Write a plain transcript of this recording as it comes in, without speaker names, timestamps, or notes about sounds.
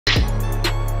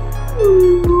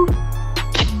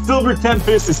Silver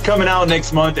Tempest is coming out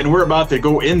next month, and we're about to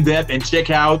go in depth and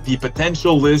check out the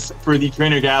potential list for the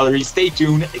trainer gallery. Stay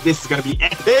tuned. This is going to be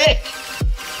epic.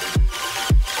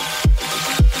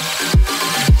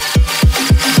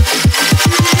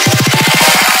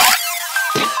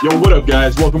 Yo, what up,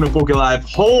 guys? Welcome to Poké Life,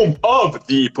 home of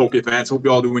the Poké fans. Hope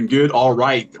you all doing good. All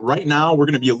right, right now we're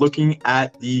going to be looking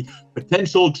at the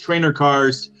potential trainer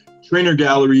cards, trainer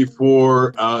gallery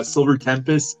for Silver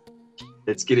Tempest.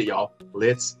 Let's get it, y'all.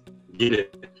 Let's get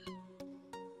it.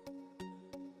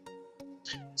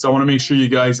 So I want to make sure you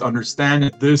guys understand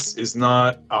that this is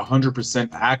not 100%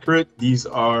 accurate. These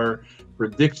are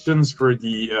predictions for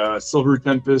the Silver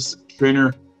Tempest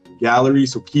trainer gallery.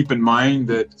 So keep in mind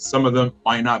that some of them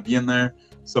might not be in there.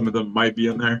 Some of them might be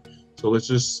in there. So let's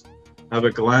just have a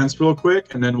glance real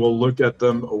quick, and then we'll look at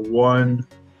them one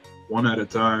at a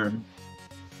time.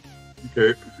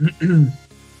 Okay.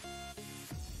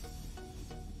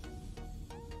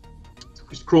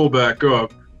 Scroll back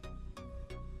up.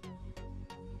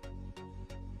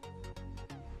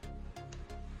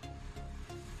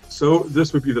 So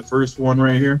this would be the first one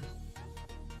right here.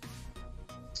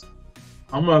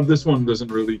 This one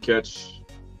doesn't really catch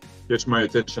my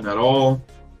attention at all.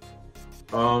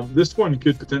 This one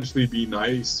could potentially be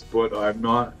nice, but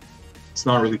it's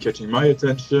not really catching my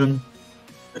attention.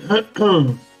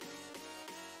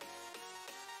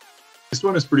 This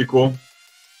one is pretty cool.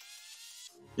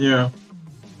 Yeah.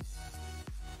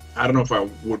 I don't know if I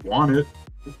would want it.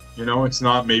 You know, it's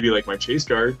not maybe like my chase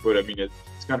card, but I mean,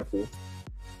 it's kind of cool.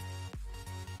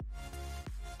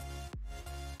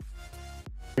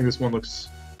 I think this one looks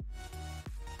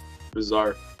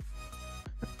bizarre.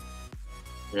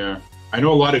 Yeah. I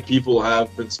know a lot of people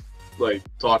have been like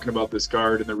talking about this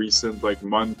card in the recent like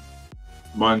month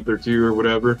or two or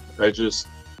whatever.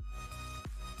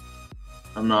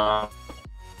 I'm not.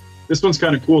 This one's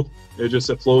kind of cool.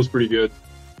 It flows pretty good.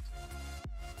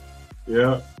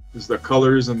 Yeah, just the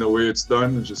colors and the way it's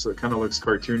done, it kind of looks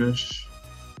cartoonish.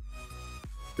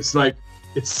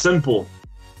 It's simple,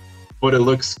 but it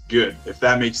looks good, if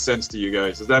that makes sense to you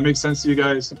guys. Does that make sense to you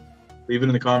guys? Leave it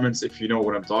in the comments if you know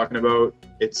what I'm talking about.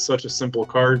 It's such a simple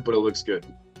card, but it looks good.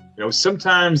 You know,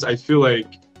 sometimes I feel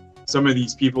like some of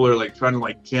these people are like trying to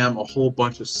like jam a whole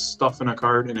bunch of stuff in a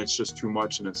card, and it's just too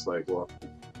much, and it's like, well,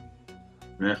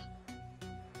 yeah.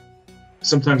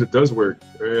 Sometimes it does work.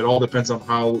 It all depends on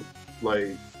how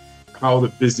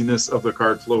the busyness of the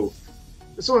card flow.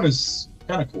 This one is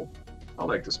kind of cool. I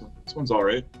like this one. This one's all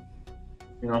right.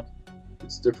 You know,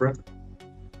 it's different.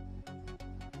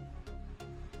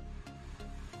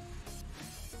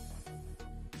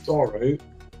 It's all right.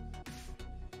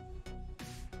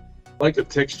 I like the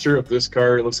texture of this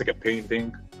card. It looks like a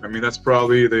painting. I mean, that's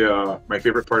probably my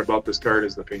favorite part about this card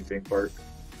is the painting part.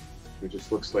 It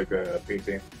just looks like a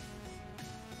painting.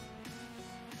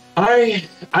 I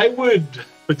would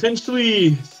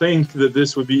potentially think that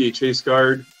this would be a chase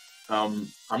card. I'm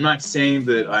not saying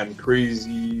that I'm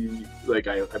crazy, like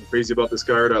I'm crazy about this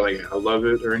card. I love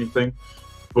it or anything,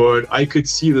 but I could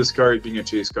see this card being a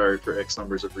chase card for X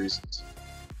numbers of reasons.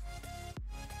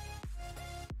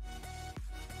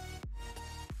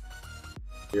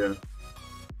 Yeah.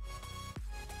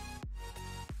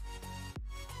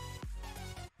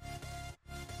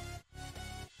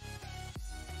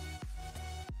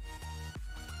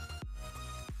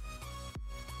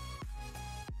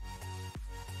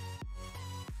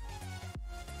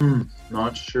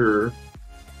 Not sure.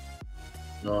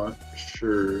 Not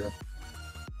sure.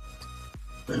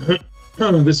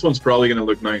 This one's probably gonna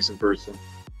look nice in person.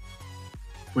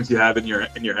 Once you have it in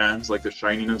your hands, like the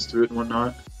shininess to it and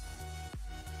whatnot.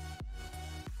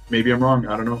 Maybe I'm wrong,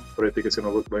 I don't know, but I think it's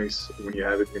gonna look nice when you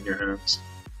have it in your hands.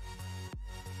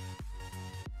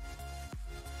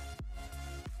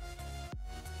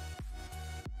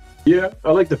 Yeah,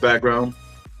 I like the background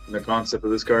and the concept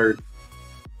of this card.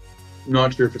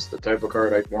 Not sure if it's the type of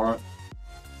card I'd want.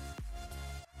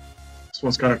 This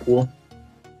one's kind of cool.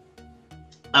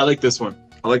 I like this one.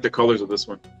 I like the colors of this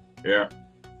one. Yeah.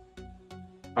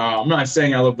 I'm not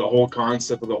saying I love the whole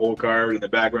concept of the whole card and the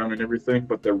background and everything,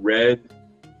 but the red,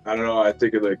 I don't know. I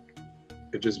think it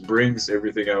just brings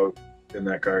everything out in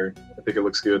that card. I think it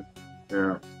looks good.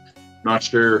 Yeah. Not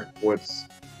sure what's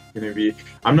gonna be.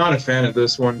 I'm not a fan of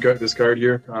this card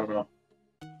here. I don't know.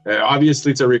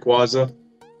 Obviously, it's a Rayquaza.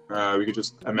 We could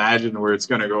just imagine where it's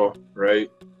gonna go, right?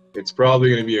 It's probably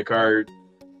gonna be a card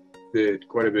that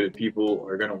quite a bit of people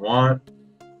are gonna want.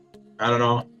 I don't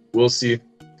know. We'll see.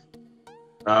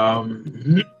 I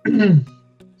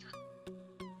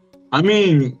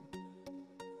mean,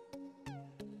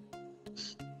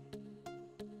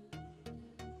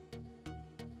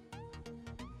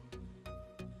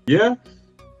 Yeah,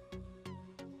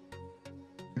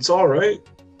 it's all right.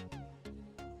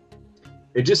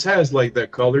 It just has like the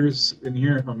colors in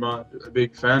here I'm not a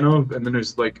big fan of, and then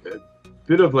there's like a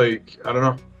bit of like, I don't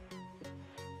know.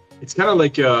 It's kind of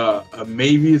like a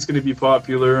maybe it's going to be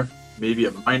popular, maybe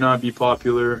it might not be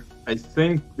popular. I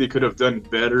think they could have done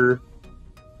better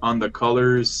on the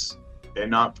colors and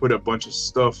not put a bunch of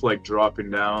stuff like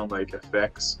dropping down like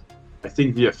effects. I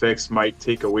think the effects might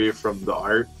take away from the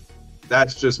art.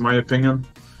 That's just my opinion.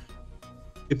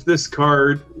 If this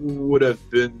card would have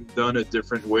been done a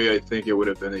different way, I think it would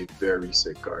have been a very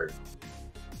sick card.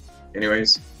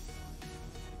 Anyways,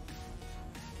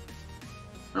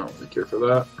 I don't really care for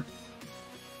that.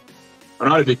 I'm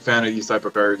not a big fan of these type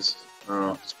of cards. I don't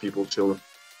know, it's people chilling.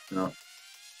 You know,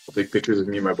 I'll take pictures of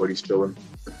me and my buddies chilling.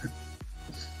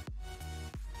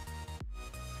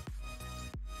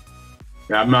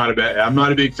 Yeah, I'm not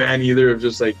a big fan either of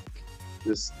just like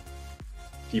just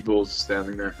people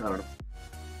standing there. I don't know.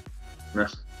 Nah,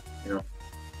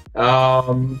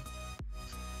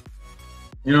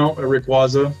 a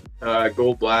Rayquaza,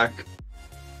 gold black.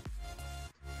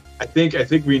 I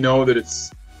think we know that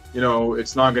it's,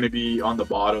 it's not going to be on the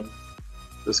bottom.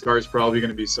 This card is probably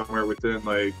going to be somewhere within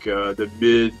like the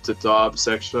mid to top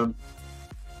section.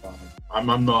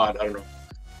 I'm not. I don't know.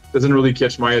 Doesn't really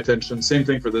catch my attention. Same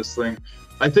thing for this thing.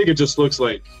 I think it just looks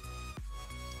like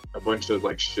a bunch of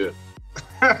like shit.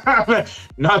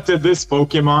 Not to this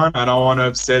Pokemon, I don't want to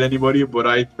upset anybody, but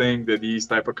I think that these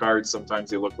type of cards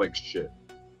sometimes they look like shit.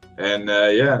 And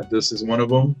yeah, this is one of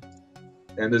them,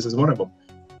 and this is one of them.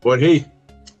 But hey,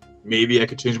 maybe I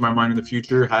could change my mind in the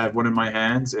future, have one in my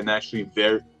hands, and actually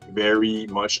very, very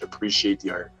much appreciate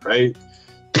the art, right?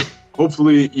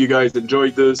 Hopefully you guys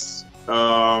enjoyed this.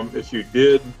 If you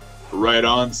did, right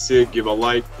on, sick, give a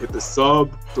like, hit the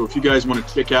sub. So if you guys want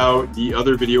to check out the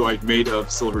other video I've made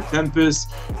of Silver Tempest,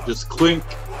 just click.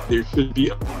 There should be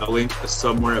a link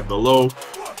somewhere below.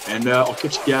 And I'll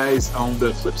catch you guys on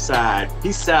the flip side.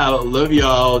 Peace out. Love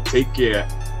y'all. Take care.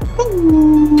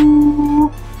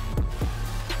 Boo.